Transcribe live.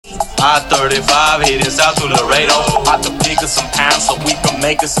I-35 heading south to Laredo. About to pick up some pounds so we can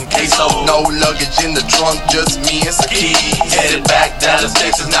make us some queso. No luggage in the trunk, just me and some keys. Headed back Dallas,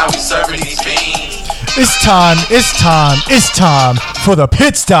 Texas, now we serving these fiends. It's time for the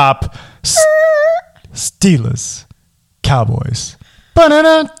pit stop. Steelers, Cowboys.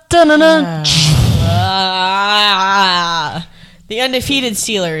 The undefeated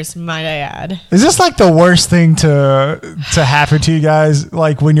Steelers, might I add. Is this like the worst thing to happen to you guys?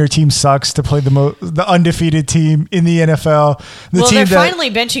 Like when your team sucks to play the undefeated team in the NFL? They're finally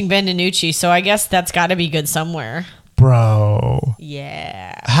benching Ben DiNucci, so I guess that's got to be good somewhere. Bro.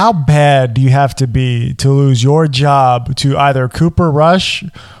 Yeah. How bad do you have to be to lose your job to either Cooper Rush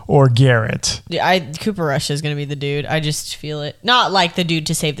or Garrett? Cooper Rush is going to be the dude. I just feel it. Not like the dude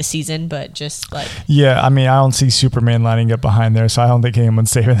to save the season, but just like... Yeah, I mean, I don't see Superman lining up behind there, so I don't think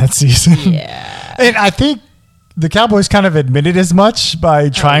anyone's saving that season. Yeah. And I think the Cowboys kind of admitted as much by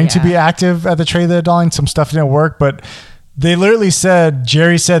trying to be active at the trade deadline. Some stuff didn't work, but... They literally said,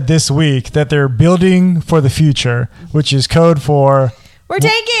 Jerry said this week, that they're building for the future, which is code for... We're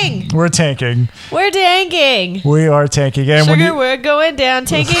tanking. We're tanking. We're tanking. We are tanking. And Sugar, we're going down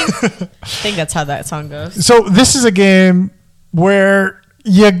tanking. I think that's how that song goes. So this is a game where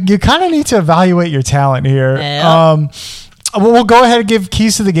you kind of need to evaluate your talent here. Yeah. We'll go ahead and give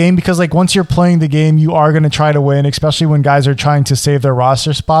keys to the game because like once you're playing the game, you are going to try to win, especially when guys are trying to save their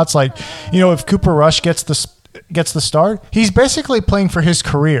roster spots. Like, if Cooper Rush gets the start, he's basically playing for his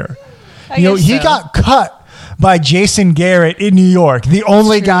career. He got cut by Jason Garrett in New York, the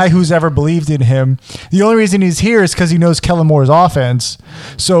only guy who's ever believed in him. The only reason he's here is because he knows Kellen Moore's offense.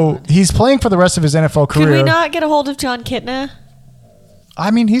 So he's playing for the rest of his NFL career. Could we not get a hold of John Kitna? I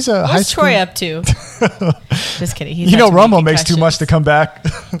mean, he's a high school... What's Troy up to? Just kidding. Romo makes too much to come back.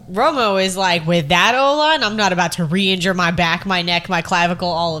 Romo is like, with that O-line, I'm not about to re-injure my back, my neck, my clavicle,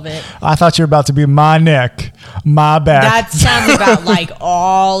 all of it. I thought you were about to be my neck, my back. That sounds about like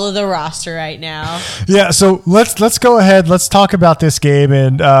all of the roster right now. Yeah, so let's go ahead. Let's talk about this game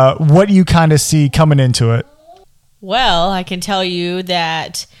and what you kind of see coming into it. Well, I can tell you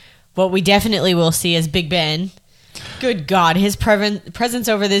that what we definitely will see is Big Ben. Good God, his presence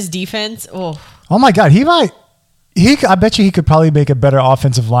over this defense. Oh my God, I bet you he could probably make a better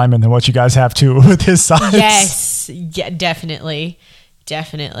offensive lineman than what you guys have too with his size. Yes, yeah, definitely.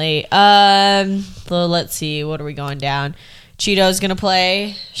 So let's see, what are we going down? Cheeto's gonna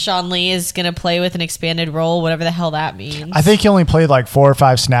play. Sean Lee is gonna play with an expanded role, whatever the hell that means. I think he only played like 4 or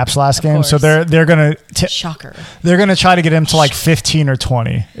 5 snaps last game, so they're gonna shocker. They're gonna try to get him to like 15 or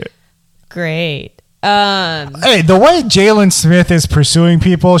 20. Great. Hey, the way Jalen Smith is pursuing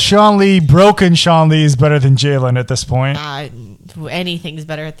people, broken Sean Lee is better than Jalen at this point. Anything's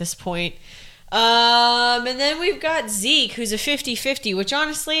better at this point. And then we've got Zeke, who's a 50-50, which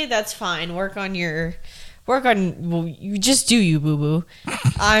honestly, that's fine. You just do you, boo-boo.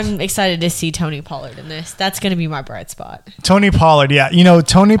 I'm excited to see Tony Pollard in this. That's going to be my bright spot. Tony Pollard, yeah.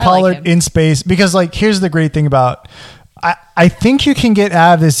 Tony Pollard in space, because like, here's the great thing about, I think you can get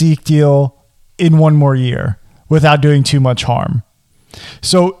out of the Zeke deal in one more year without doing too much harm.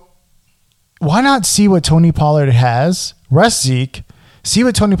 So why not see what Tony Pollard has? Rest Zeke, see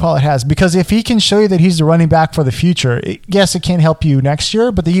what Tony Pollard has, because if he can show you that he's the running back for the future, yes, it can't help you next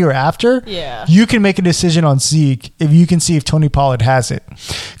year, but the year after, you can make a decision on Zeke if you can see if Tony Pollard has it.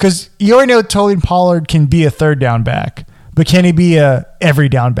 Because you already know Tony Pollard can be a third down back, but can he be a every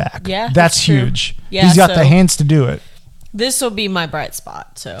down back? Yeah, that's huge. Yeah, he's got the hands to do it. This will be my bright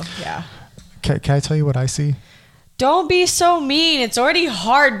spot, so yeah. Can I tell you what I see? Don't be so mean. It's already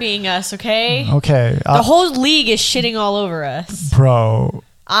hard being us, okay? Okay. The whole league is shitting all over us. Bro.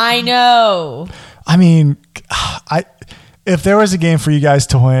 I know. I mean, if there was a game for you guys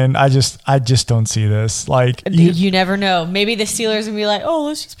to win, I just don't see this. Like you never know. Maybe the Steelers will be like, oh,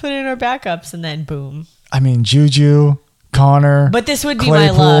 let's just put in our backups, and then boom. I mean, Juju, Connor, but this would be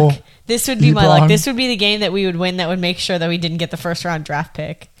Claypool, my luck. This would be my luck. This would be the game that we would win that would make sure that we didn't get the first round draft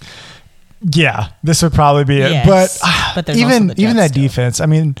pick. Yeah, this would probably be it. Yes, but even that defense, I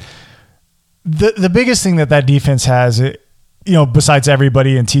mean, the biggest thing that defense has, besides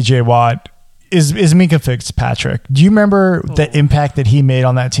everybody and TJ Watt, is Minkah Fitzpatrick. Do you remember the impact that he made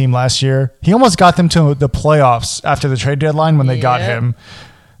on that team last year? He almost got them to the playoffs after the trade deadline when they got him.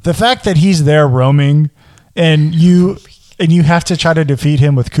 The fact that he's there roaming and you have to try to defeat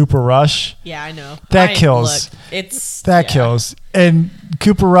him with Cooper Rush. Yeah, I know. That kills. Kills. And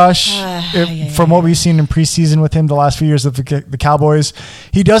Cooper Rush, from what we've seen in preseason with him the last few years of the Cowboys,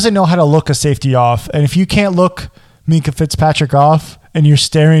 he doesn't know how to look a safety off. And if you can't look Minkah Fitzpatrick off and you're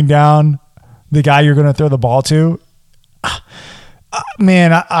staring down the guy you're going to throw the ball to,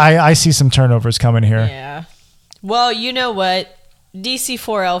 Man, I see some turnovers coming here. Yeah. Well, you know what?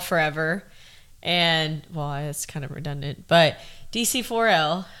 DC4L forever. And, well, it's kind of redundant. But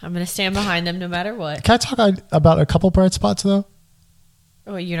DC4L, I'm going to stand behind them no matter what. Can I talk about a couple bright spots, though?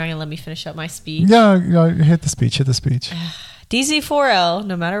 Oh, you're not going to let me finish up my speech? No, hit the speech. DC4L,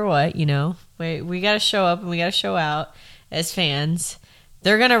 no matter what, we got to show up and we got to show out as fans.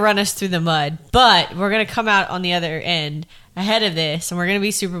 They're going to run us through the mud, but we're going to come out on the other end ahead of this, and we're going to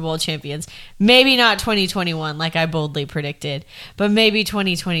be Super Bowl champions. Maybe not 2021 like I boldly predicted, but maybe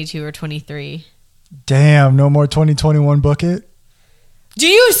 2022 or 23. Damn, no more 2021 bucket? Do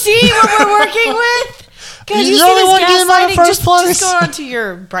you see what we're working with? God, you only one game out of first place. Just go on to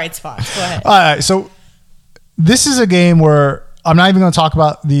your bright spots. Go ahead. All right, so this is a game where I'm not even going to talk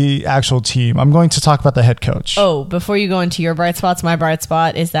about the actual team. I'm going to talk about the head coach. Oh, before you go into your bright spots, my bright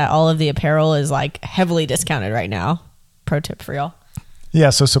spot is that all of the apparel is like heavily discounted right now. Pro tip for y'all.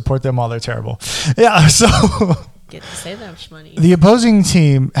 Yeah, so support them while they're terrible. Yeah, so get to save that much money. The opposing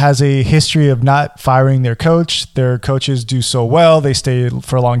team has a history of not firing their coach. Their coaches do so well. They stay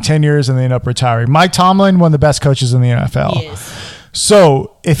for long tenures and they end up retiring. Mike Tomlin, one of the best coaches in the NFL. He is.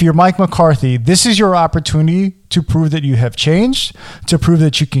 So if you're Mike McCarthy, this is your opportunity to prove that you have changed, to prove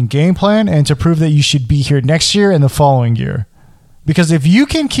that you can game plan, and to prove that you should be here next year and the following year. Because if you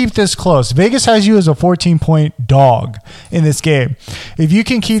can keep this close, Vegas has you as a 14-point dog in this game. If you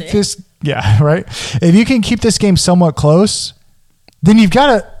can keep this, yeah, right. If you can keep this game somewhat close, then you've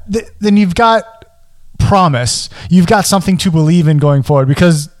got promise. You've got something to believe in going forward.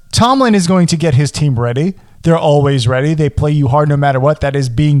 Because Tomlin is going to get his team ready. They're always ready. They play you hard no matter what. That is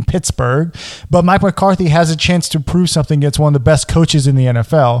being Pittsburgh. But Mike McCarthy has a chance to prove something against one of the best coaches in the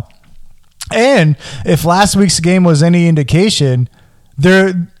NFL. And if last week's game was any indication,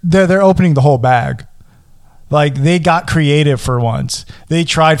 they're opening the whole bag. Like, they got creative for once. They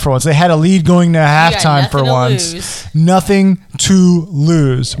tried for once. They had a lead going to halftime for once. Nothing to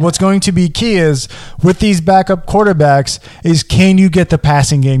lose. What's going to be key is with these backup quarterbacks is, can you get the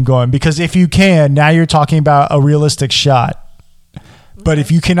passing game going? Because if you can, now you're talking about a realistic shot. But if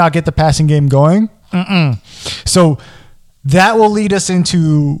you cannot get the passing game going, so that will lead us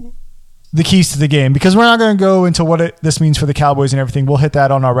into the keys to the game, because we're not going to go into what this means for the Cowboys and everything. We'll hit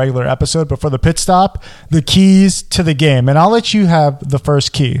that on our regular episode. But for the pit stop, the keys to the game. And I'll let you have the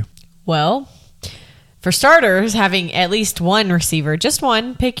first key. Well, for starters, having at least one receiver, just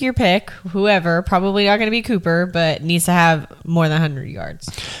one, pick your pick, whoever, probably not going to be Cooper, but needs to have more than 100 yards.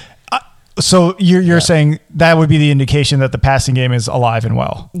 So you're saying that would be the indication that the passing game is alive and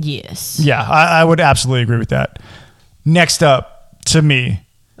well? Yes. Yeah, I would absolutely agree with that. Next up, to me.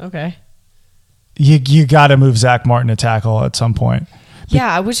 Okay. You got to move Zach Martin to tackle at some point.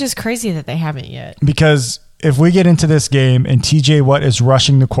 Yeah, which is crazy that they haven't yet. Because if we get into this game and TJ Watt is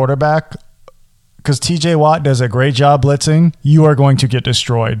rushing the quarterback, because TJ Watt does a great job blitzing, you are going to get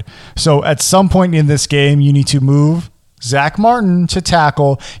destroyed. So at some point in this game, you need to move Zach Martin to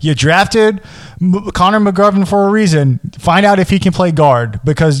tackle. You drafted Connor McGovern for a reason. Find out if he can play guard,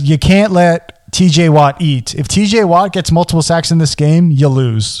 because you can't let TJ Watt eat. If TJ Watt gets multiple sacks in this game, you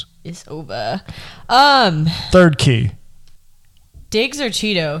lose. It's over. Third key. Diggs or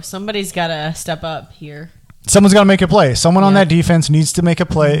Cheeto? Somebody's got to step up here. Someone's got to make a play. Someone on that defense needs to make a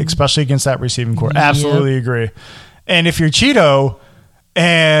play, especially against that receiving core. Absolutely agree. And if you're Cheeto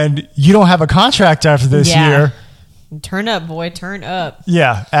and you don't have a contract after this year, turn up, boy. Turn up.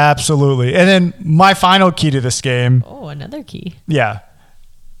 Yeah, absolutely. And then my final key to this game. Oh, another key. Yeah.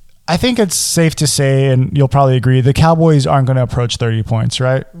 I think it's safe to say, and you'll probably agree, the Cowboys aren't going to approach 30 points,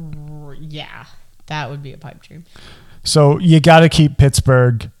 right? Yeah, that would be a pipe dream. So you got to keep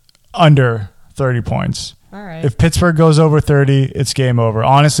Pittsburgh under 30 points. All right. If Pittsburgh goes over 30, it's game over.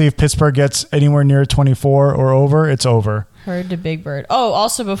 Honestly, if Pittsburgh gets anywhere near 24 or over, it's over. Heard to Big Bird. Oh,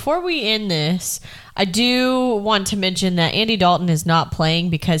 also, before we end this, I do want to mention that Andy Dalton is not playing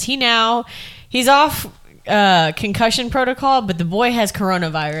because he's off concussion protocol, but the boy has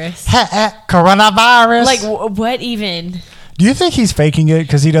coronavirus. Coronavirus. Like, what even? Do you think he's faking it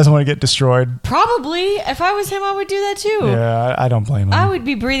because he doesn't want to get destroyed? Probably. If I was him, I would do that too. Yeah, I don't blame him. I would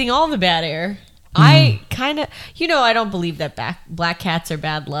be breathing all the bad air. I kind of, I don't believe that black cats are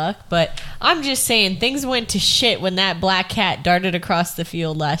bad luck, but I'm just saying things went to shit when that black cat darted across the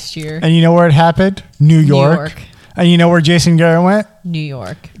field last year. And you know where it happened? New York. And you know where Jason Garrett went? New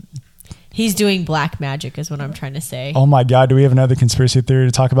York. He's doing black magic is what I'm trying to say. Oh my God. Do we have another conspiracy theory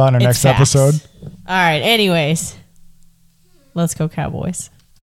to talk about in our next episode? All right. Anyways, let's go Cowboys.